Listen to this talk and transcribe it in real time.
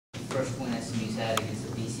first win SMU's had against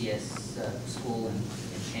a BCS school in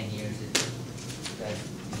 10 years. Is that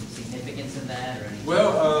any significance in that, or any?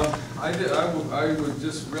 Well, I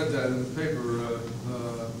just read that in the paper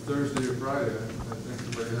Thursday or Friday. I think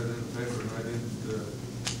somebody had it in the paper, and I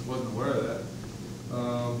wasn't aware of that.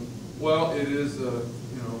 Well, it is,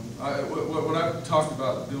 you know, what I've talked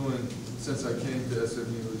about doing since I came to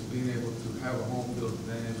SMU is being able to have a home field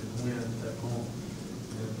advantage and win at home.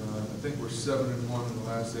 And I think we're 7-1 in the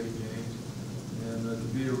last 8 games. And to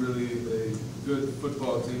be a good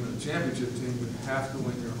football team and a championship team, you have to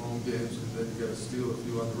win your home games, and then you got to steal a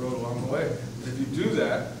few on the road along the way. And if you do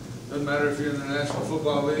that, doesn't matter if you're in the National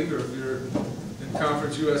Football League or if you're in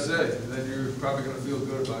Conference USA, then you're probably going to feel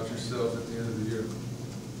good about yourself at the end of the year.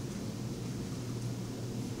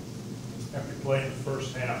 After playing the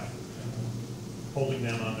first half, holding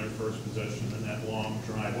them on their first possession and that long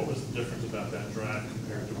drive, what was the difference about that drive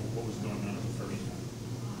compared to what was going on in the first half?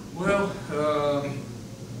 Well,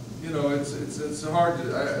 you know, it's hard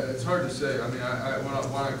to say. I mean, when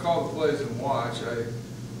I call the plays and watch, I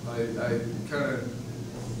kind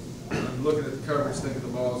of, I'm looking at the coverage thinking the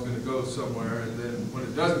ball is going to go somewhere, and then when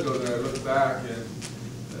it doesn't go there, I look back and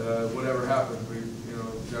whatever happened, we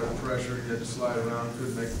got a pressure, he had to slide around,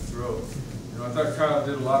 couldn't make the throw. You know, I thought Kyle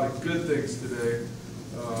did a lot of good things today.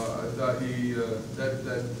 I thought he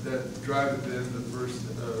that drive at the end of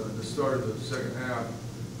the start of the second half,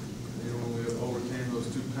 you know, when we overcame those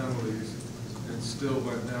 2 penalties and still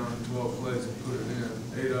went down 12 plays and put it in,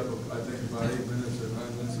 ate up I think about 8 minutes or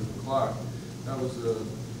 9 minutes of the clock. That was a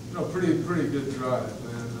pretty good drive,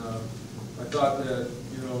 and I thought that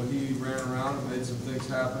he ran around and made some things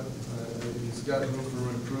happen. He's got room for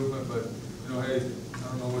improvement, but hey, I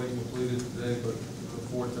don't know what he completed today, but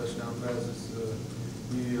 4 touchdown passes.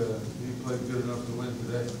 He played good enough to win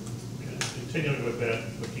today. And continuing with that,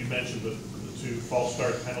 like you mentioned, the 2 false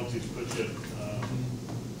start penalties put you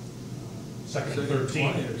second and 13,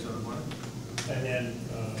 or something, right? and then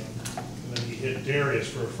he hit Darius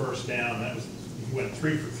for a first down. That was, he went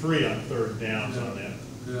 3 for 3 on 3rd downs on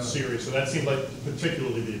that series. So that seemed like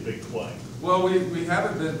particularly be a big play. Well, we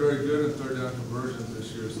haven't been very good at 3rd down conversions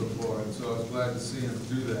this year so far, and so I was glad to see him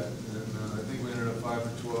do that. And I think we ended up 5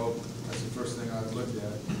 for 12. That's the first thing I looked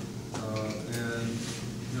at. And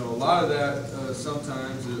a lot of that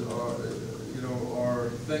sometimes are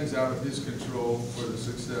things out of his control for the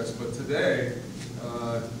success. But today,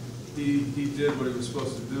 he did what he was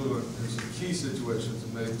supposed to do in some key situations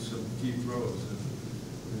and made some key throws.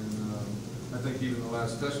 And I think even the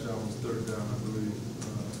last touchdown was 3rd down, I believe,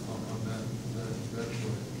 on that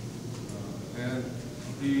play. And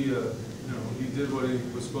he did what he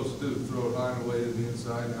was supposed to do, throw it high and away to the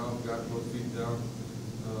inside. Now got both feet down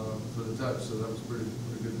for the touch, so that was pretty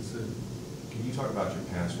good to see. Can you talk about your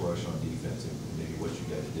pass rush on defense and maybe what you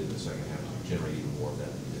guys did in the second half to generate even more of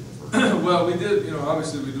that than you did in the first half? Well, we did,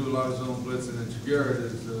 obviously we do a lot of zone blitzing, and Jaguar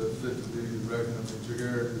is fit to be reckoned. I mean,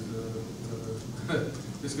 Jaguar is,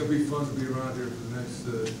 it's going to be fun to be around here for the next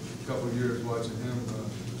couple of years watching him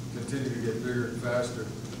continue to get bigger and faster.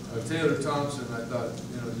 Taylor Thompson, I thought,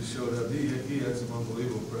 just showed up. He had some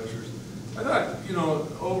unbelievable pressures. I thought,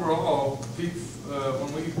 overall, Pete,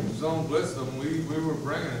 when we zone blitzed them, we were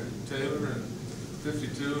bringing it. Taylor and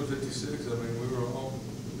 52 and 56. I mean, we were all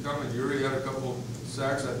coming. Yuri had a couple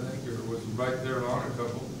sacks, I think, or was right there on a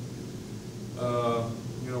couple.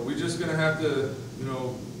 We're just going to have to,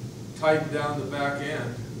 tighten down the back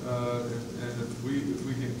end, and if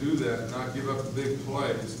we can do that and not give up the big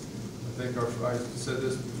plays, I think I said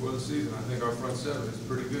this before the season, I think our front 7 is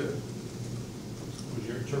pretty good. What was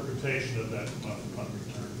your interpretation of that punt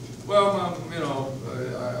return? Well, I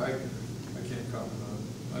can't comment on it.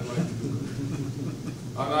 I'd like to do it.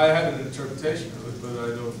 I had an interpretation of it, but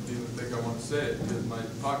I don't even think I want to say it because my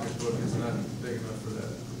pocketbook is not big enough for that.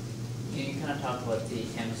 Can you kind of talk about the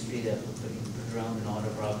chemistry that Padron and Otto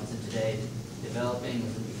Robinson today developing?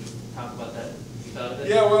 Talk about that.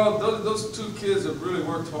 Yeah, well, those 2 kids have really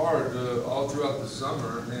worked hard all throughout the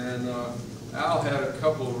summer, and Al had a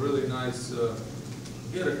couple really nice.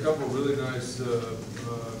 He had a couple really nice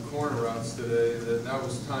corner routes today. That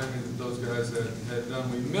was timing that those guys had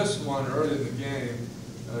done. We missed one early in the game.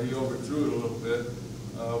 He overthrew it a little bit,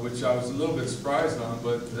 which I was a little bit surprised on,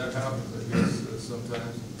 but that happens, I guess,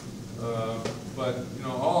 sometimes. But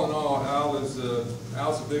all in all, Al's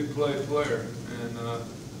a big player, and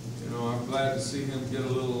I'm glad to see him get a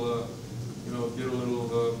little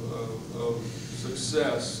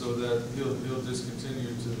success, so that he'll just continue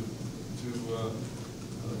to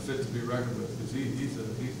fit to be reckoned with, because he's a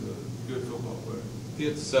good football player. He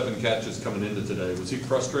had 7 catches coming into today. Was he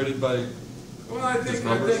frustrated by? Well, I think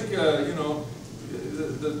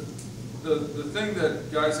the thing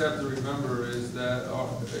that guys have to remember is that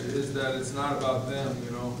it's not about them,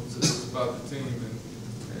 you know, it's about the team,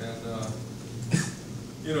 and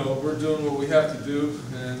you know, we're doing what we have to do,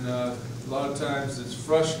 and a lot of times it's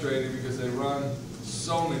frustrating because they run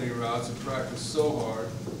so many routes and practice so hard,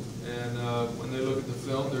 and when they look at the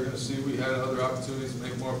film, they're going to see we had other opportunities to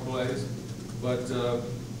make more plays, but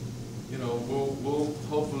you know, we'll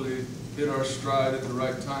hopefully hit our stride at the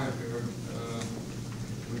right time here.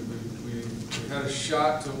 We had a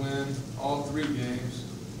shot to win all 3 games.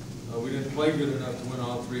 We didn't play good enough to win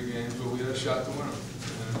all 3 games, but we had a shot to win them.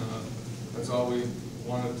 And that's all we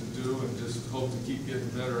wanted to do, and just hope to keep getting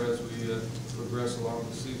better as we progress along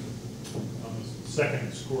the season. On the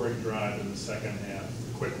second scoring drive in the second half,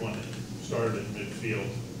 the quick one started at midfield.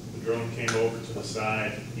 The drone came over to the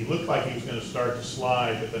side. He looked like he was going to start to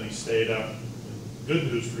slide, but then he stayed up. Good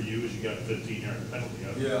news for you is you got a 15-yard penalty.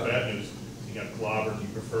 Yeah. Bad news, you got clobbered. Do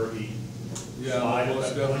you prefer he Yeah, slide at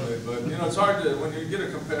most that point? definitely. But you know, it's hard to, when you get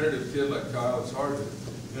a competitive kid like Kyle, it's hard to,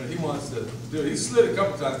 you know, he wants to do it. He slid a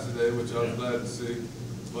couple times today, which I was glad to see.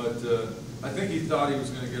 But I think he thought he was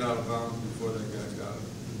going to get out of bounds before that guy got it.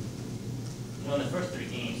 You know, in the first 3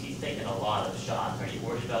 games, he's taken a lot of shots. Are you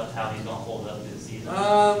worried about how he's going to hold up this season?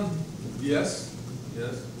 Yes.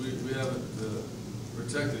 We haven't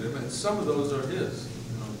protected him, and some of those are his,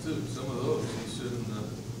 you know, too. Some of those he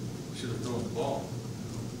should have thrown the ball.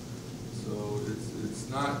 You know? So it's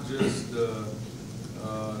not just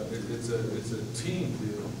it's a team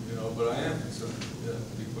deal, you know. But I am concerned, yeah,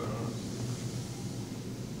 to be quite honest.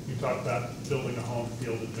 You talked about building a home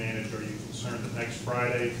field advantage. Are you concerned that next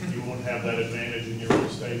Friday you won't have that advantage in your own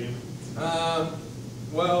stadium?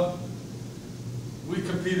 Well, we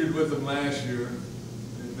competed with them last year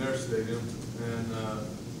in their stadium, and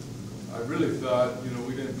I really thought, you know,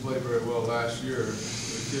 we didn't play very well last year.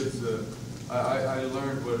 The kids, I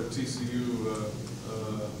learned what a TCU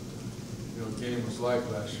game was like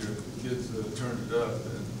last year. The kids turned it up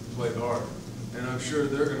and played hard, and I'm sure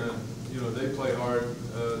they're gonna, you know, they play hard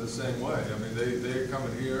the same way. I mean, they're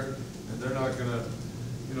coming here, and they're not gonna,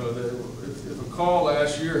 you know, if a call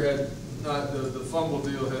last year had not, the fumble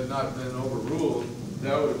deal had not been overruled,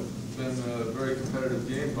 that would have been a very competitive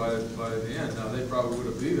game by the end. Now, they probably would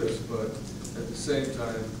have beat us, but at the same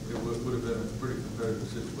time, it would have been a pretty competitive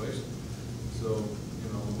situation. So, you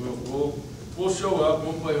know, we'll show up,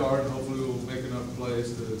 we'll play hard, and hopefully we'll make enough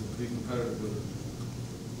plays to be competitive with it.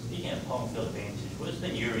 Speaking of home field advantage, what has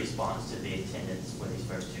been your response to the attendance for these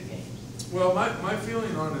first 2 games? Well, my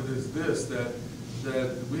feeling on it is this, that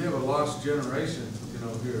we have a lost generation, you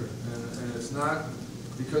know, here, and it's not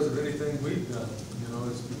because of anything we've done, you know,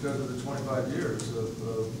 it's because of the 25 years of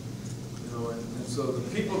you know, and so the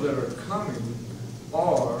people that are coming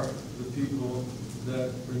are the people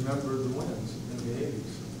that remember the wins in the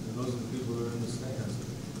 80s, and those are the people that are in the stands.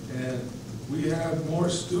 And we have more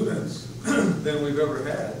students than we've ever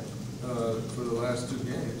had for the last 2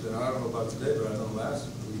 games, and I don't know about today, but I know last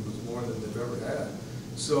week was more than they've ever had.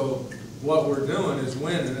 So what we're doing is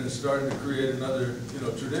winning, and it's starting to create another, you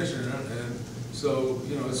know, tradition. And so,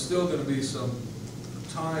 you know, it's still going to be some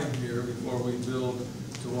time here before we build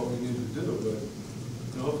to what we need to do. But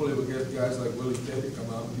you know, hopefully we'll get guys like Willie K to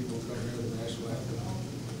come out, and people come here to the national anthem.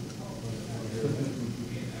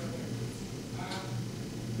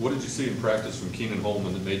 What did you see in practice from Keenan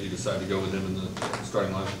Holman that made you decide to go with him in the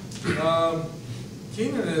starting line?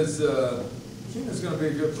 Keenan's going to be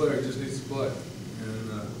a good player. He just needs to play.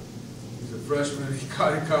 And he's a freshman. He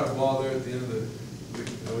caught a ball there at the end of the,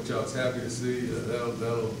 which I was happy to see.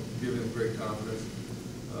 That'll give him great confidence.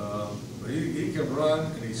 But he can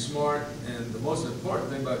run, and he's smart. And the most important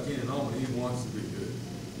thing about Keenan Holman, he wants to be good.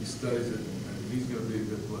 He studies it, and he's going to be a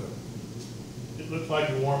good player. It looked like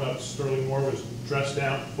in warm-up, Sterling Moore was dressed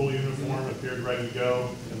out, full uniform, appeared ready to go,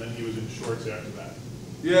 and then he was in shorts after that.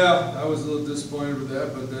 Yeah, I was a little disappointed with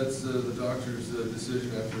that, but that's the doctor's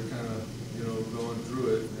decision after kind of, you know, going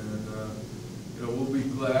through it. And, you know, we'll be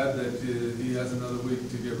glad that he has another week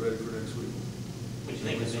to get ready for next week. What do you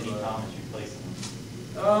think of Benny Thomas replacing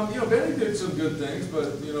him? You know, Benny did some good things,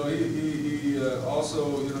 but, you know, he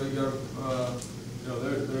also, you know, he got, you know,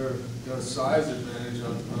 they're got a size advantage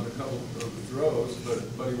on a couple of throws,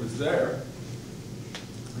 but he was there.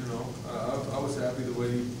 You know, I was happy the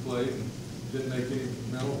way he played and didn't make any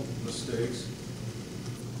mental mistakes.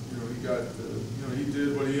 You know, he got, you know, he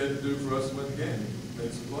did what he had to do for us to win the game. He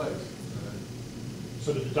made some plays.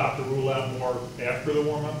 So did the doctor rule out more after the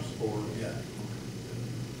warm-ups, or? Yeah.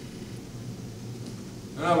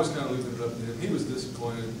 And I was kind of leaving it up to him. He was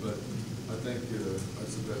disappointed, but I think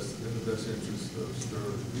that's the best, in the best interest of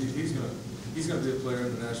Sterling. He's gonna be a player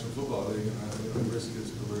in the National Football League, and I risk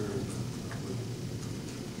his career.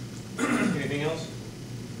 Anything else?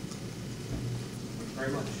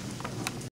 Very much.